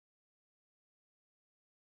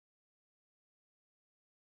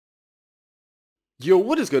Yo,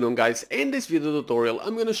 what is going on guys? In this video tutorial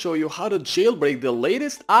I'm going to show you how to jailbreak the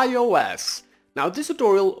latest iOS. Now this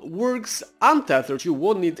tutorial works untethered. You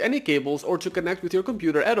won't need any cables or to connect with your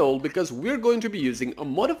computer at all because we're going to be using a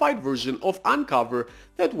modified version of Unc0ver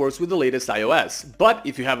that works with the latest iOS. But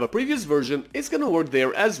if you have a previous version, it's going to work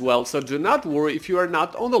there as well, so do not worry if you are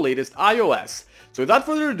not on the latest iOS. So without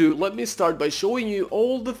further ado, let me start by showing you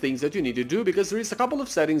all the things that you need to do, because there is a couple of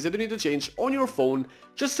settings that you need to change on your phone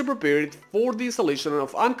just to prepare it for the installation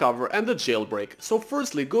of Unc0ver and the jailbreak. So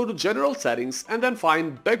firstly, go to General Settings and then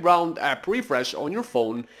find Background App Refresh on your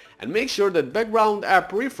phone and make sure that Background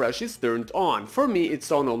App Refresh is turned on. For me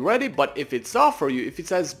it's on already, but if it's off for you, if it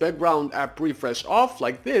says Background App Refresh off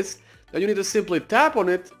like this, then you need to simply tap on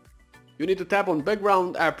it. You need to tap on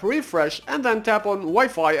Background App Refresh and then tap on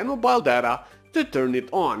Wi-Fi and mobile data to turn it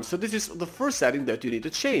on. So this is the first setting that you need to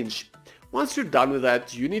change. Once you're done with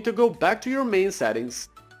that, you need to go back to your main settings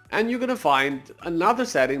and you're gonna find another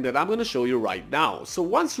setting that I'm gonna show you right now. So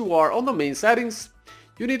once you are on the main settings,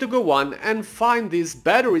 you need to go on and find these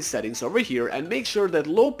battery settings over here and make sure that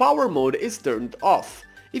low power mode is turned off.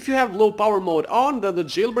 If you have low power mode on, then the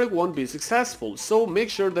jailbreak won't be successful, so make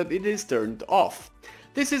sure that it is turned off.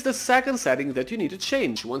 This is the second setting that you need to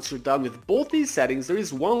change. Once you're done with both these settings, there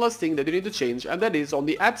is one last thing that you need to change, and that is on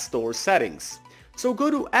the App Store settings. So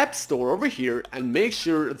go to App Store over here and make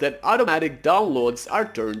sure that automatic downloads are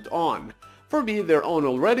turned on. For me they're on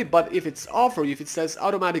already, but if it's off or if it says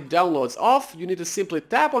automatic downloads off, you need to simply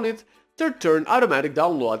tap on it to turn automatic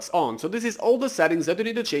downloads on. So this is all the settings that you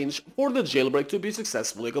need to change for the jailbreak to be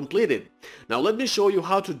successfully completed. Now let me show you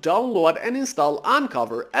how to download and install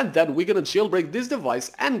Unc0ver, and then we're gonna jailbreak this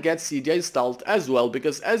device and get Cydia installed as well,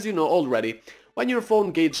 because as you know already, when your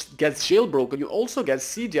phone gets jailbroken, you also get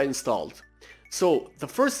Cydia installed. So the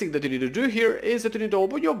first thing that you need to do here is that you need to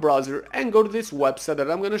open your browser and go to this website that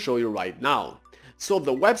I'm going to show you right now. So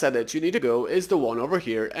the website that you need to go is the one over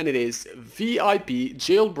here, and it is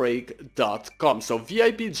vipjailbreak.com. So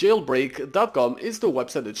vipjailbreak.com is the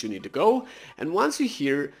website that you need to go, and once you're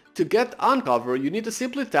here, to get Unc0ver, you need to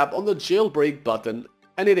simply tap on the jailbreak button,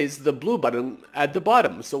 and it is the blue button at the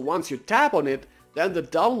bottom. So once you tap on it, then the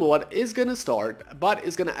download is going to start, but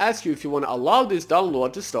it's going to ask you if you want to allow this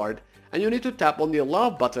download to start, and you need to tap on the allow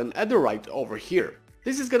button at the right over here.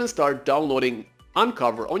 This is going to start downloading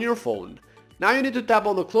Unc0ver on your phone. Now you need to tap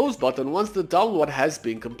on the close button once the download has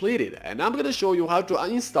been completed, and I'm going to show you how to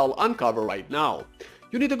install Unc0ver right now.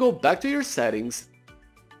 You need to go back to your settings,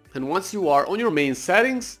 and once you are on your main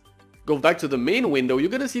settings, go back to the main window. You're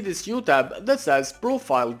going to see this new tab that says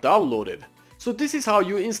Profile Downloaded. So this is how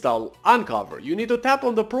you install Unc0ver. You need to tap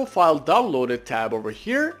on the Profile Downloaded tab over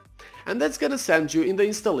here, and that's going to send you in the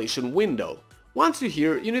installation window. Once you're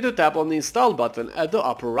here, you need to tap on the install button at the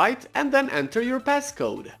upper right and then enter your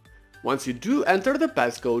passcode. Once you do enter the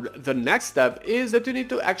passcode, the next step is that you need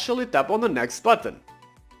to actually tap on the next button.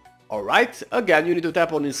 Alright, again you need to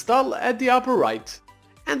tap on install at the upper right,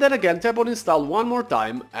 and then again tap on install one more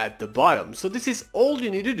time at the bottom. So this is all you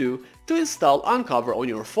need to do to install Unc0ver on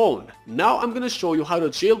your phone. Now I'm going to show you how to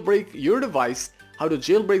jailbreak your device, how to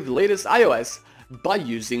jailbreak the latest iOS by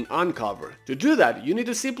using Unc0ver. To do that, you need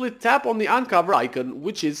to simply tap on the Unc0ver icon,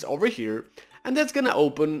 which is over here, and that's going to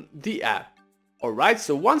open the app. Alright,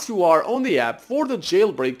 so once you are on the app, for the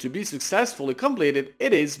jailbreak to be successfully completed,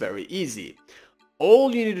 it is very easy.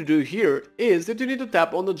 All you need to do here is that you need to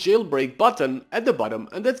tap on the jailbreak button at the bottom,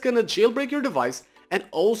 and that's gonna jailbreak your device and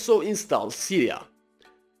also install Cydia.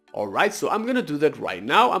 Alright, so I'm gonna do that right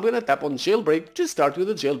now. I'm gonna tap on jailbreak to start with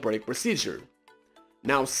the jailbreak procedure.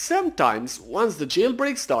 Now sometimes, once the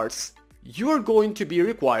jailbreak starts, you are going to be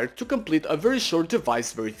required to complete a very short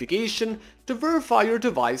device verification to verify your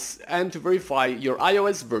device and to verify your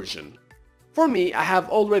iOS version. For me, I have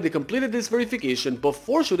already completed this verification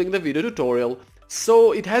before shooting the video tutorial,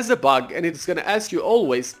 so it has a bug and it's gonna ask you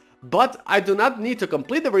always, but I do not need to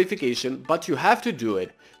complete the verification, but you have to do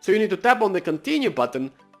it. So you need to tap on the continue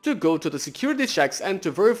button to go to the security checks and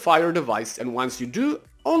to verify your device, and once you do,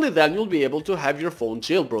 only then you'll be able to have your phone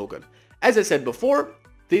jailbroken. As I said before,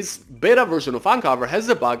 this beta version of Unc0ver has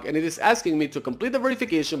a bug and it is asking me to complete the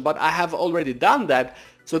verification, but I have already done that,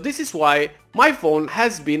 so this is why my phone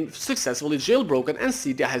has been successfully jailbroken and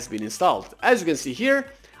Cydia has been installed. As you can see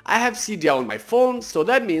here, I have Cydia on my phone, so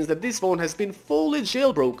that means that this phone has been fully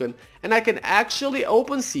jailbroken and I can actually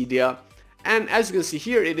open Cydia, and as you can see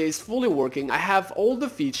here, it is fully working. I have all the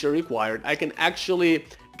features required. I can actually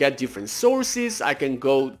get different sources, I can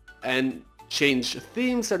go and change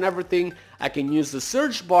themes and everything. I can use the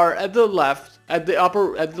search bar at the left, at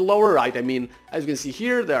the lower right. I mean, as you can see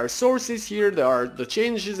here, there are sources here, there are the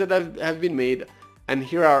changes that have been made, and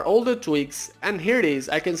here are all the tweaks, and here it is.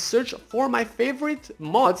 I can search for my favorite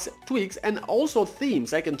mods, tweaks, and also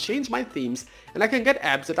themes. I can change my themes, and I can get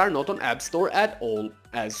apps that are not on App Store at all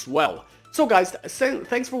as well. So guys,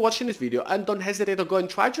 thanks for watching this video, and don't hesitate to go and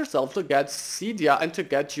try it yourself to get Cydia and to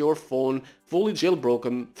get your phone fully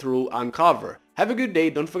jailbroken through Unc0ver. Have a good day,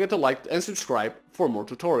 don't forget to like and subscribe for more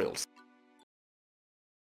tutorials.